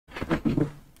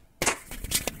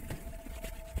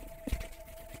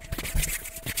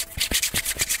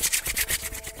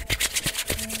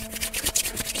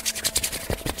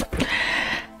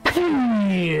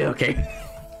Okay.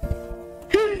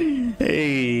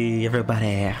 Hey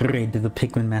everybody, Raid to the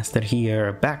Pikmin Master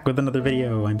here, back with another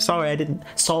video. I'm sorry I didn't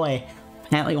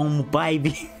apparently on my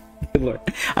baby. Lord,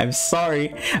 I'm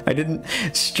sorry I didn't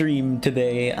stream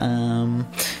today.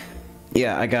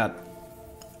 Yeah, I got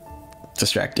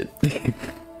distracted.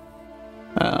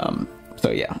 So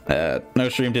yeah, no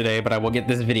stream today, but I will get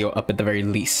this video up at the very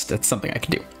least. That's something I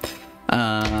can do.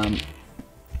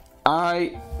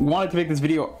 I wanted to make this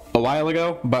video a while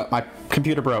ago, but my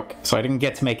computer broke, so I didn't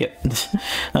get to make it.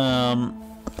 But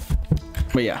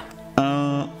yeah,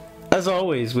 as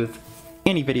always with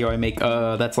any video I make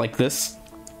that's like this,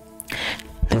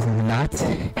 this is not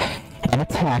an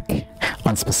attack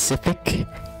on specific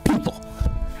people.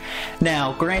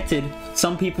 Now, granted,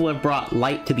 some people have brought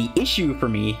light to the issue for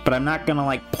me, but I'm not gonna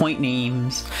like point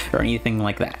names or anything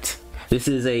like that. This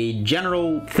is a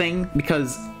general thing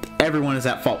because everyone is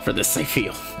at fault for this, I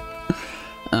feel.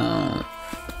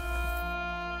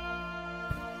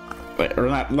 Or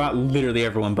not literally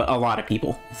everyone, but a lot of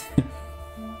people.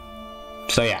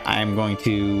 So yeah, I'm going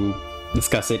to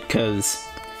discuss it because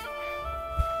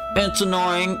it's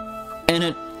annoying and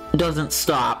it doesn't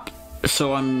stop.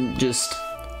 So I'm just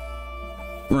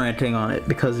ranting on it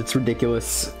because it's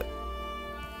ridiculous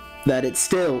that it's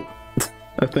still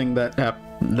a thing that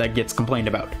gets complained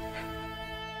about.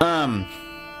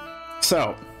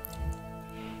 So,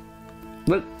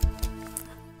 I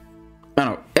don't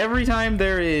know, every time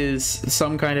there is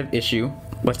some kind of issue,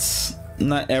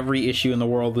 not every issue in the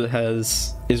world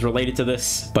is related to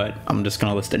this, but I'm just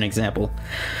gonna list an example.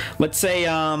 Let's say,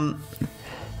 I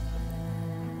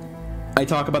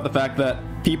talk about the fact that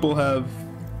people have,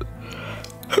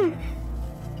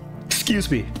 excuse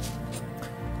me,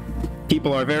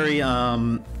 people are very,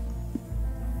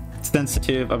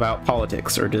 sensitive about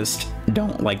politics, or just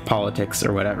don't like politics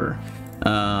or whatever,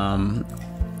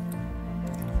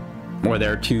 or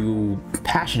they're too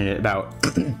passionate about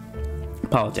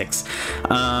politics.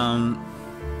 Hold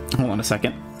on a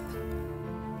second.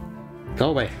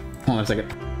 Go away. Hold on a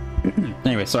second.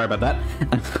 Anyway, sorry about that.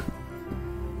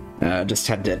 Just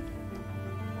had to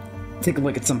take a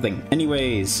look at something.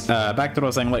 Anyways, back to what I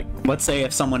was saying. Like, let's say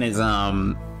if someone is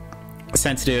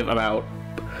sensitive about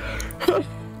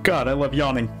God, I love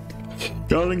yawning.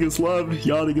 Yawning is love,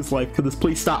 yawning is life. Could this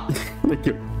please stop? Thank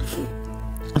you.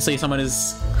 Let's say someone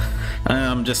is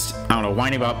just, I don't know,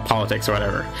 whining about politics or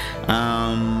whatever.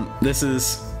 This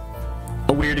is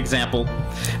a weird example,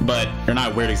 or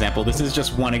not a weird example, this is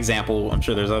just one example. I'm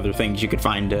sure there's other things you could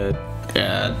find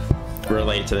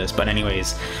related to this, but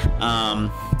anyways,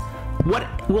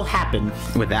 what will happen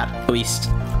with that, at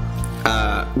least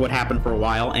what happened for a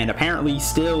while, and apparently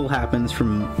still happens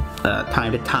from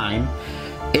time to time,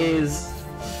 is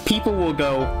people will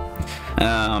go,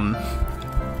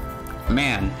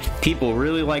 man, people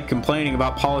really like complaining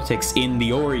about politics in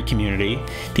the Ori community.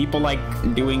 People like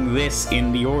doing this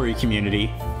in the Ori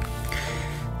community.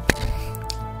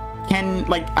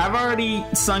 I've already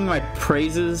sung my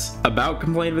praises about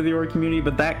complaining with the Ori community,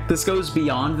 but this goes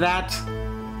beyond that.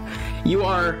 You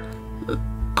are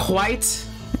quite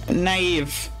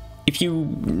naive if you,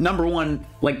 number one,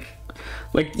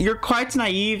 you're quite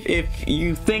naive if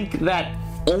you think that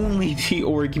only the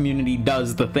Ori community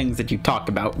does the things that you talk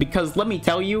about, because let me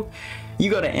tell you, you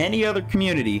go to any other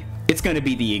community, it's going to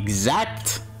be the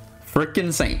exact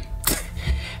frickin' same.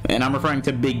 And I'm referring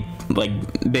to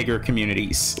bigger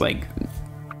communities, like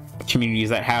communities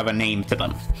that have a name to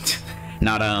them,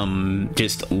 not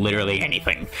just literally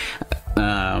anything.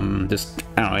 Just,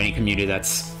 I don't know, any community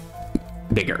that's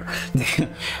bigger.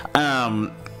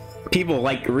 People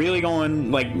really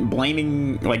going,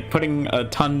 blaming, putting a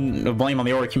ton of blame on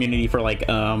the Ori community for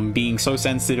being so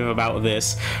sensitive about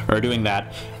this or doing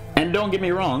that. And don't get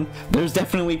me wrong, there's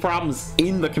definitely problems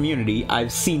in the community.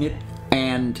 I've seen it,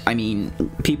 and I mean,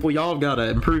 people, y'all gotta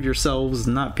improve yourselves,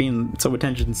 not being so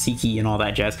attention-seeky and all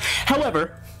that jazz.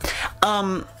 However,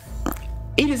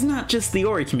 it is not just the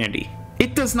Ori community.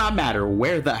 It does not matter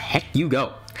where the heck you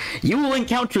go, you will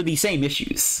encounter the same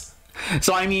issues.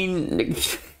 So I mean,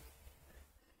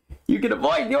 you can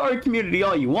avoid the Ori community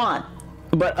all you want,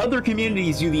 but other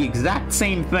communities do the exact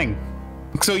same thing.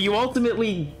 So you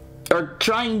ultimately are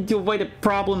trying to avoid a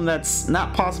problem that's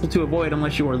not possible to avoid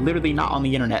unless you are literally not on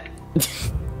the internet.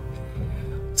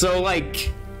 So why?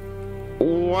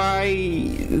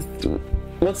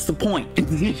 What's the point?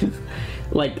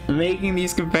 Making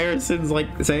these comparisons,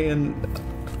 saying,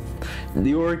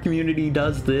 the Ori community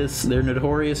does this, they're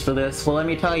notorious for this. Well, let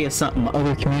me tell you something.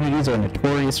 Other communities are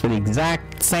notorious for the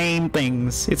exact same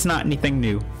things. It's not anything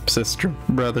new, sister,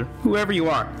 brother, whoever you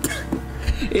are.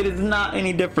 It is not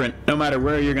any different, no matter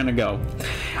where you're gonna go.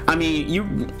 I mean, you're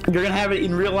gonna have it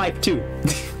in real life too.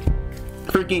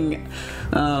 Freaking,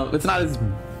 it's not as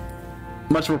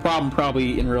much of a problem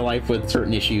probably in real life with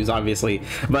certain issues, obviously,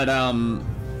 but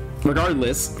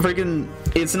regardless, freaking,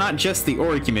 it's not just the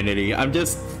Ori community. Let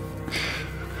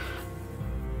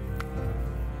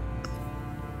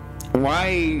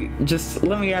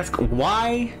me ask,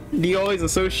 why do you always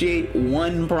associate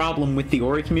one problem with the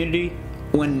Ori community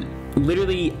when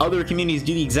literally other communities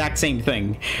do the exact same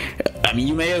thing? I mean,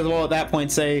 you may as well at that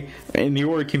point say, in the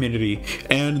Ori community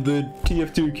and the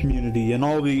TF2 community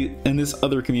and this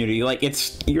other community. Like,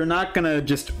 you're not gonna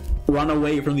just run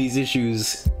away from these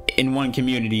issues in one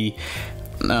community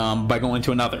by going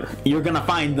to another. You're gonna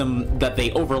find them that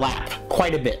they overlap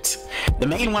quite a bit. The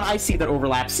main one I see that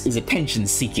overlaps is attention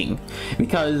seeking,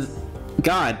 because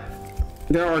God,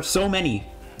 there are so many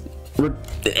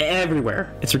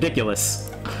everywhere. It's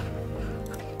ridiculous.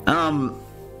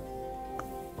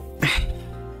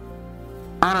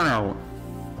 I don't know.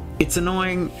 It's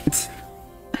annoying. It's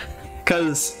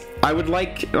because I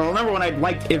remember when I'd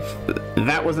like if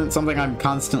that wasn't something I'm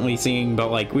constantly seeing,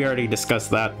 but like we already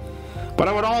discussed that. But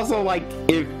I would also like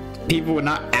if people would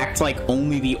not act like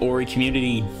only the Ori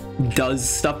community does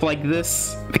stuff like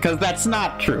this, because that's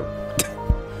not true.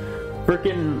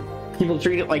 Frickin' people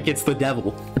treat it like it's the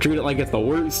devil, treat it like it's the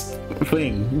worst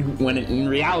thing, when in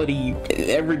reality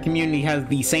every community has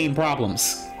the same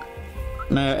problems.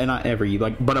 And not every,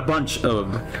 but a bunch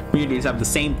of communities have the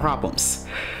same problems.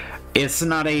 It's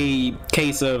not a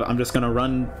case of I'm just gonna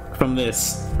run from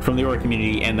the Ori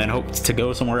community and then hope to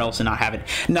go somewhere else and not have it.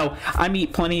 No, I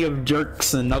meet plenty of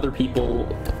jerks and other people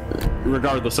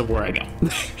regardless of where I go.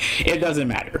 It doesn't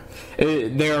matter.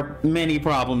 There are many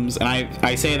problems, and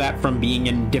I say that from being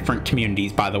in different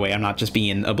communities, by the way. I'm not just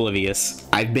being oblivious.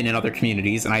 I've been in other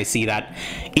communities and I see that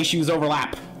issues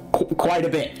overlap quite a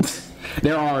bit.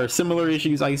 There are similar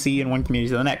issues I see in one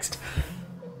community to the next.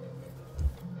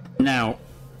 Now,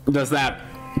 does that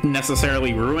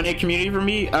necessarily ruin a community for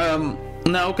me?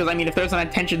 No, because I mean, if there's an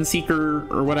attention seeker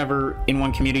or whatever in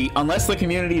one community, unless the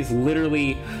community is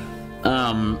literally,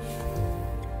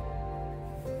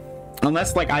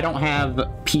 unless like I don't have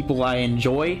people I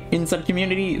enjoy in said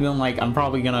community, then like I'm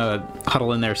probably gonna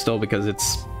huddle in there still because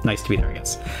it's nice to be there, I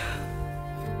guess.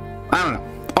 I don't know.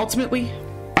 Ultimately,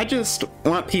 I just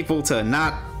want people to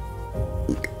not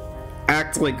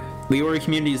act like the Ori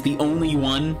community is the only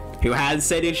one who has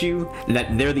said issue,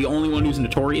 that they're the only one who's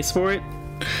notorious for it.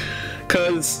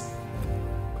 Cause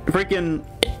freaking,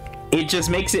 it just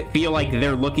makes it feel like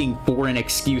they're looking for an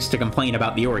excuse to complain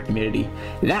about the Ori community.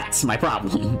 That's my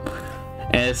problem.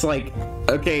 And it's like,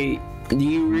 okay, do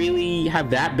you really have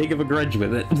that big of a grudge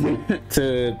with it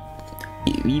to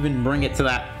even bring it to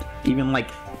that, even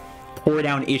like pour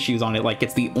down issues on it like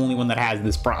it's the only one that has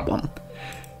this problem?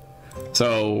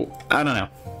 So, I don't know.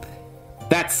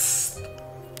 That's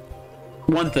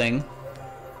one thing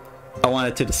I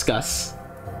wanted to discuss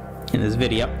in this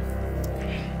video.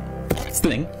 Next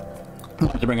thing I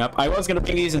wanted to bring up, I was going to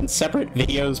bring these in separate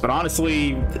videos, but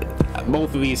honestly,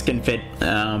 both of these can fit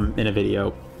in a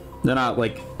video. They're not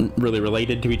like really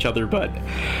related to each other, but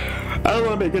I don't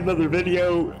want to make another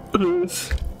video for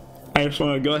this. I just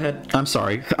want to go ahead. I'm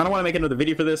sorry. I don't want to make another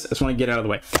video for this. I just want to get it out of the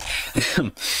way.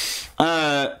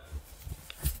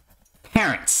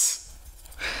 Parents.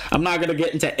 I'm not going to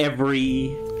get into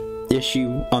every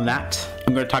issue on that.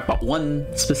 I'm going to talk about one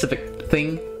specific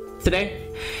thing today.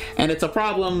 And it's a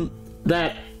problem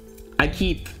that I've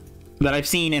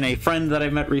seen in a friend that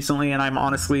I've met recently, and I'm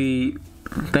honestly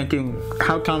thinking,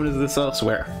 how common is this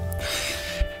elsewhere?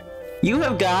 You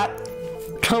have got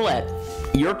to let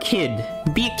your kid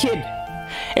be a kid.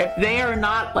 If they are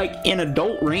not like in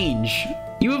adult range,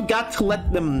 you have got to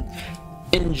let them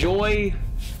enjoy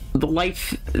the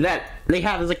life that they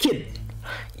have as a kid.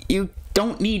 You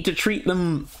don't need to treat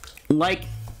them like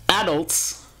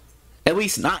adults, at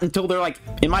least not until they're like,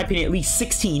 in my opinion, at least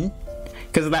 16,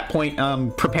 because at that point,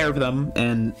 prepare them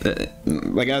and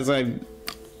like as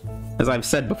I've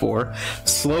said before,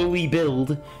 slowly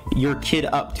build your kid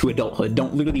up to adulthood.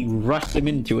 Don't literally rush them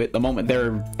into it the moment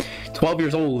they're 12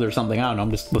 years old or something. I don't know,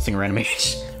 I'm just listing random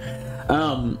age.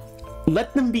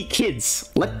 Let them be kids.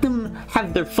 Let them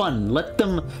have their fun. Let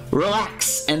them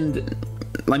relax. And,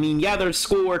 I mean, yeah, there's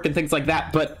schoolwork and things like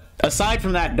that, but aside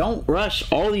from that, don't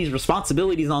rush all these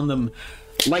responsibilities on them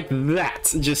like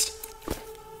that. Just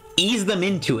ease them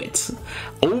into it.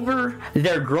 Over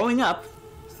their growing up,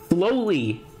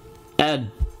 slowly add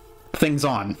things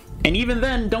on. And even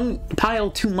then, don't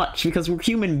pile too much, because we're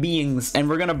human beings and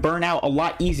we're gonna burn out a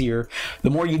lot easier the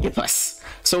more you give us.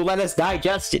 So let us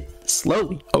digest it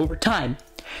slowly over time,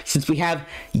 since we have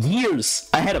years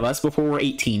ahead of us before we're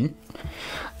 18.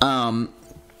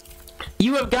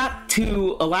 You have got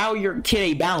to allow your kid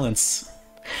a balance,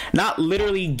 not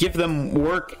literally give them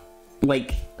work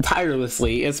like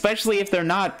tirelessly, especially if they're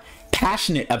not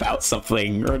passionate about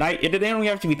something, or not, they don't even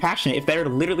have to be passionate if they're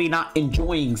literally not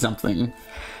enjoying something.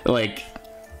 Like,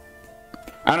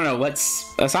 I don't know,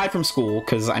 aside from school,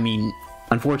 because I mean,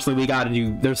 unfortunately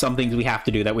there's some things we have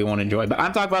to do that we won't enjoy, but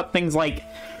I'm talking about things like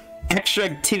extra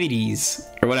activities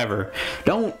or whatever.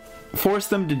 Don't force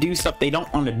them to do stuff they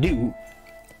don't want to do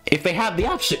if they have the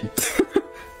option.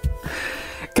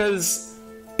 Because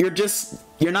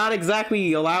you're not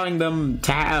exactly allowing them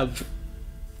to have,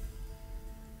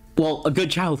 well, a good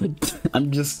childhood.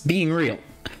 I'm just being real.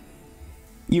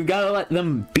 You gotta let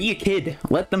them be a kid.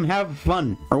 Let them have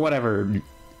fun, or whatever.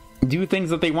 Do things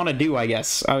that they want to do, I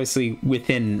guess. Obviously,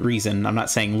 within reason. I'm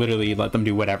not saying literally let them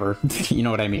do whatever. You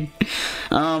know what I mean?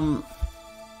 I'm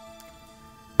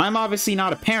obviously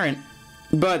not a parent,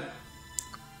 but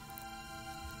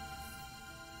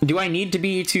do I need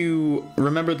to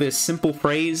remember this simple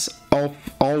phrase,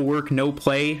 all work, no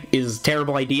play, is a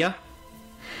terrible idea?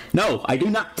 No, I do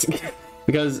not.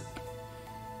 Because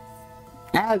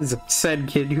as said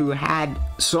kid who had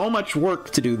so much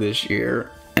work to do this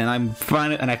year, and I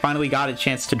finally got a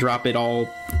chance to drop it all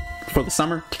for the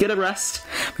summer to get a rest,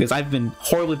 because I've been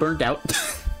horribly burnt out.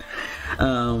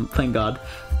 Thank God.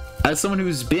 As someone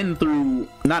who's been through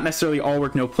not necessarily all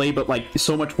work no play, but like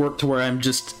so much work to where I'm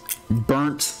just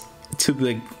burnt to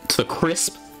the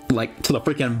crisp, like to the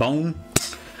freaking bone.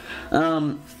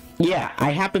 Yeah,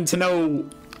 I happen to know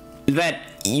that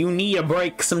you need a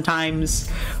break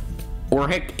sometimes, or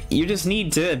heck, you just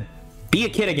need to be a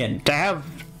kid again, to have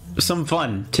some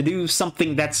fun, to do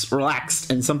something that's relaxed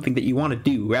and something that you want to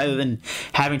do, rather than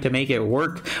having to make it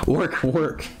work,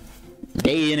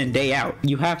 day in and day out.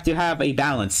 You have to have a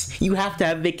balance. You have to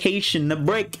have vacation, a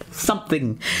break,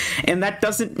 something. And that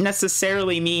doesn't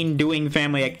necessarily mean doing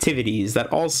family activities.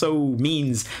 That also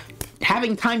means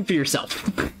having time for yourself.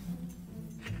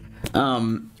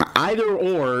 Either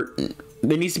or,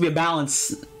 there needs to be a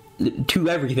balance to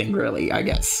everything, really, I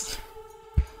guess.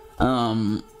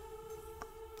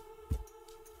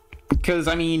 Because,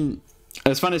 I mean,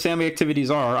 as fun as family activities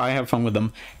are, I have fun with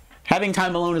them. Having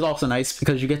time alone is also nice,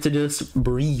 because you get to just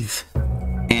breathe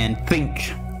and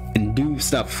think and do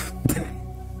stuff.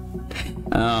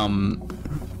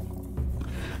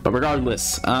 But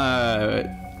regardless,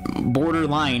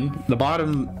 borderline, the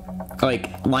bottom,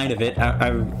 like, line of it, I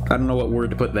don't know what word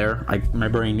to put there. My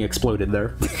brain exploded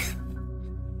there.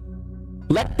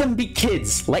 Let them be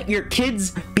kids. Let your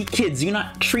kids be kids. You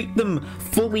not treat them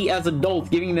fully as adults,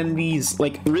 giving them these,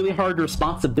 like, really hard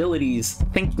responsibilities,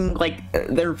 thinking, like,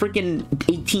 they're freaking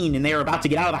 18 and they're about to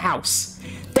get out of the house.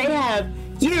 They have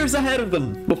years ahead of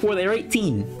them before they're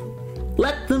 18.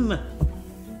 Let them,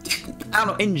 I don't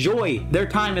know, enjoy their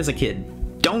time as a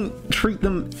kid. Don't treat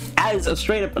them as a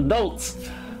straight-up adults,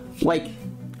 like,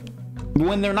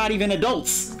 when they're not even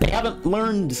adults. They haven't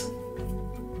learned,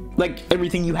 like,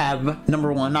 everything you have,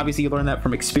 number one. Obviously, you learn that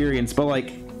from experience, but,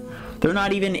 like, they're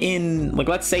not even in, like,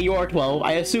 let's say you are 12.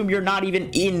 I assume you're not even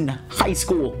in high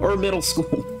school or middle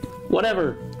school.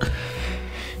 Whatever.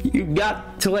 You've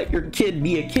got to let your kid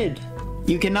be a kid.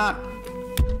 You cannot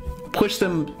push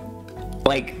them,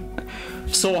 like,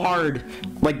 so hard,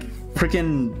 like,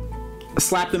 freaking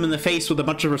slap them in the face with a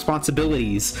bunch of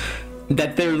responsibilities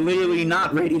that they're literally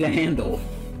not ready to handle.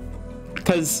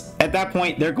 Because at that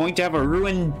point, they're going to have a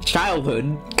ruined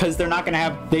childhood, because they're not going to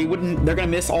have, they're going to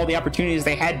miss all the opportunities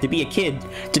they had to be a kid,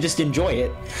 to just enjoy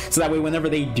it. So that way, whenever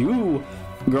they do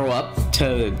grow up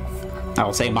to,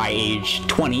 I'll say my age,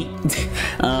 20,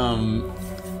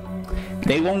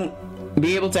 they won't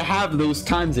be able to have those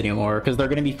times anymore, because they're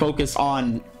going to be focused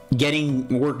on getting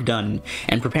work done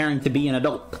and preparing to be an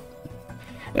adult.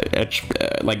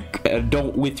 Like,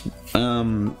 adult with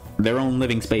their own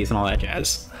living space and all that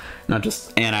jazz. Not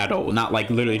just an adult, not like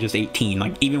literally just 18.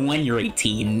 Like, even when you're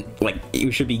 18, like,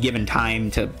 you should be given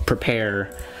time to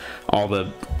prepare all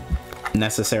the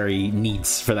necessary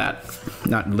needs for that.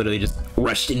 Not literally just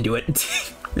rushed into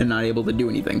it and not able to do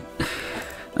anything.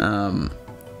 Because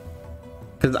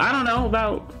I don't know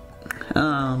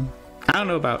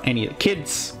about any of the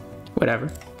kids,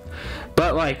 whatever.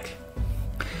 But, like,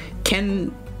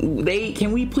 can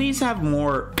we please have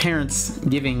more parents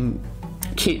letting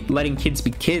kids be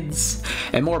kids,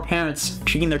 and more parents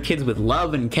treating their kids with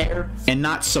love and care, and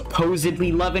not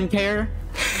supposedly love and care?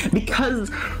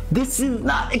 Because this is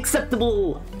not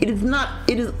acceptable. It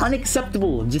is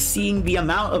unacceptable just seeing the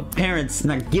amount of parents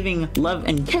not giving love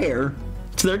and care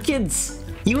to their kids.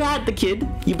 You had the kid,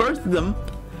 you birthed them,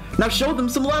 now show them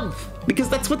some love, because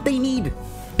that's what they need.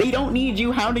 They don't need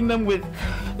you hounding them with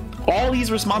all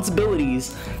these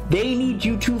responsibilities. They need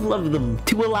you to love them,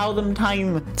 to allow them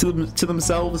time to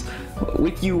themselves,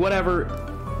 with you,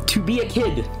 whatever, to be a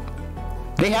kid.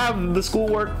 They have the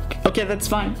schoolwork, okay, that's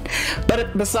fine.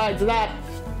 But besides that,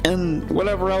 and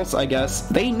whatever else, I guess,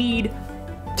 they need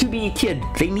to be a kid.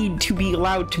 They need to be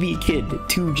allowed to be a kid,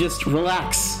 to just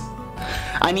relax.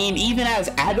 I mean, even as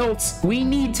adults, we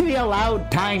need to be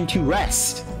allowed time to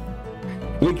rest.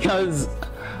 Because,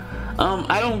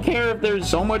 I don't care if there's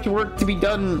so much work to be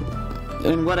done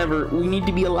and whatever, we need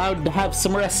to be allowed to have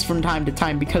some rest from time to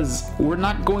time, because we're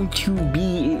not going to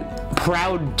be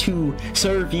proud to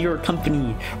serve your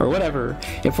company or whatever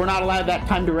if we're not allowed that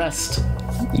time to rest.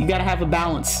 You gotta have a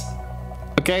balance,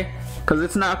 okay? Because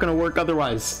it's not gonna work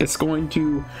otherwise. It's going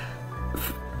to,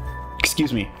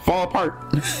 excuse me, fall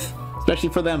apart. Especially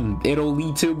for them. It'll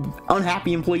lead to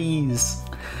unhappy employees.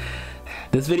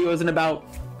 This video isn't about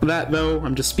that though.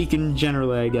 I'm just speaking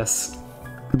generally, I guess.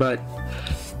 But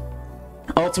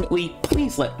ultimately,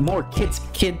 please let more kids be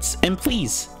kids, and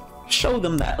please show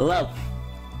them that love.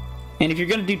 And if you're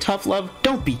gonna do tough love,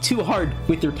 don't be too hard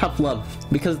with your tough love,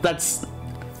 because that's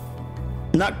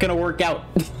not gonna work out.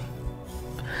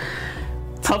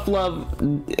 Tough love,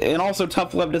 and also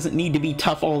tough love doesn't need to be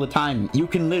tough all the time. You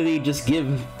can literally just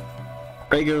give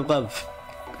regular love.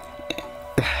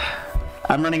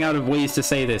 I'm running out of ways to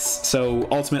say this, so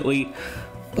ultimately,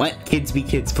 let kids be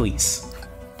kids, please.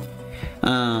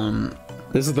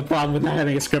 This is the problem with not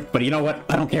having a script, but you know what?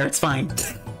 I don't care, it's fine.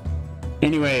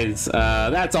 Anyways,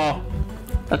 that's all.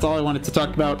 That's all I wanted to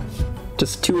talk about.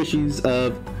 Just 2 issues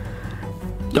of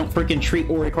don't freaking treat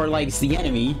Oricord like it's the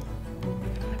enemy.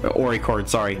 Oricord,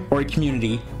 sorry. Ori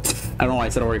community. I don't know why I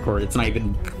said Oricord. It's not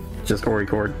even just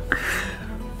Oricord.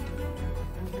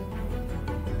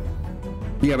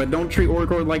 Yeah, but don't treat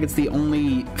Oricord like it's the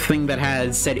only thing that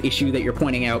has said issue that you're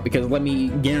pointing out, because let me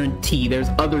guarantee there's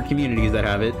other communities that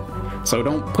have it. So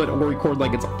don't put Oricord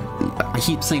like it's... I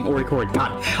keep saying Oricord,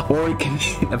 God. Ori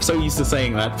community. I'm so used to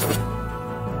saying that.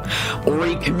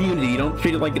 Ori community. Don't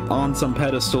treat it like it's on some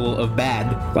pedestal of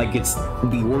bad, like it's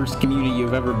the worst community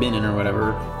you've ever been in or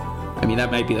whatever. I mean,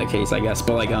 that might be the case, I guess,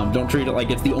 but like, don't treat it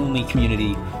like it's the only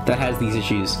community that has these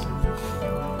issues.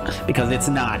 Because it's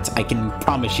not. I can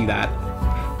promise you that.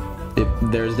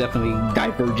 There's definitely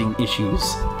diverging issues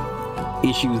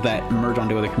that merge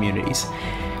onto other communities.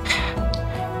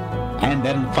 And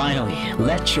then finally,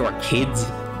 let your kids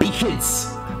be kids.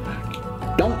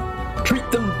 Don't treat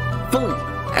them fully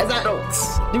as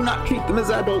adults. Do not treat them as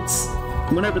adults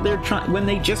whenever when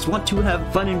they just want to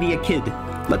have fun and be a kid.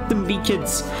 Let them be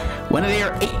kids when they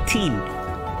are 18,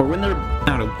 or when they're,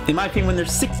 I don't know, in my opinion, when they're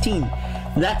 16.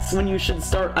 That's when you should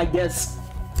start, I guess,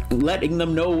 letting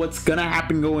them know what's gonna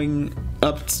happen going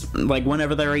up, like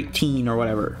whenever they're 18 or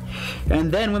whatever.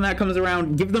 And then when that comes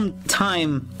around, give them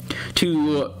time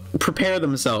to prepare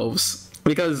themselves.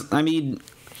 Because, I mean,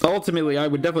 ultimately, I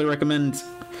would definitely recommend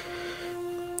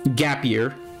gap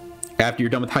year after you're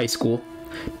done with high school.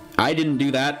 I didn't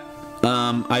do that.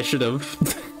 I should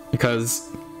have, because,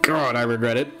 God, I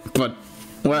regret it, but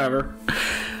whatever.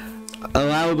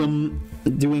 Allow them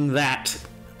doing that.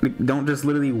 Don't just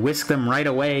literally whisk them right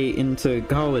away into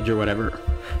college or whatever.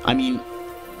 I mean,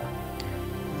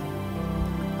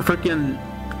 freaking,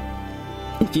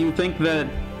 if you think that...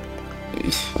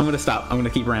 I'm gonna stop. I'm gonna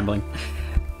keep rambling.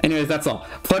 Anyways, that's all.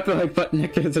 Click the like button,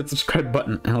 hit the subscribe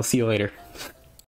button, and I'll see you later.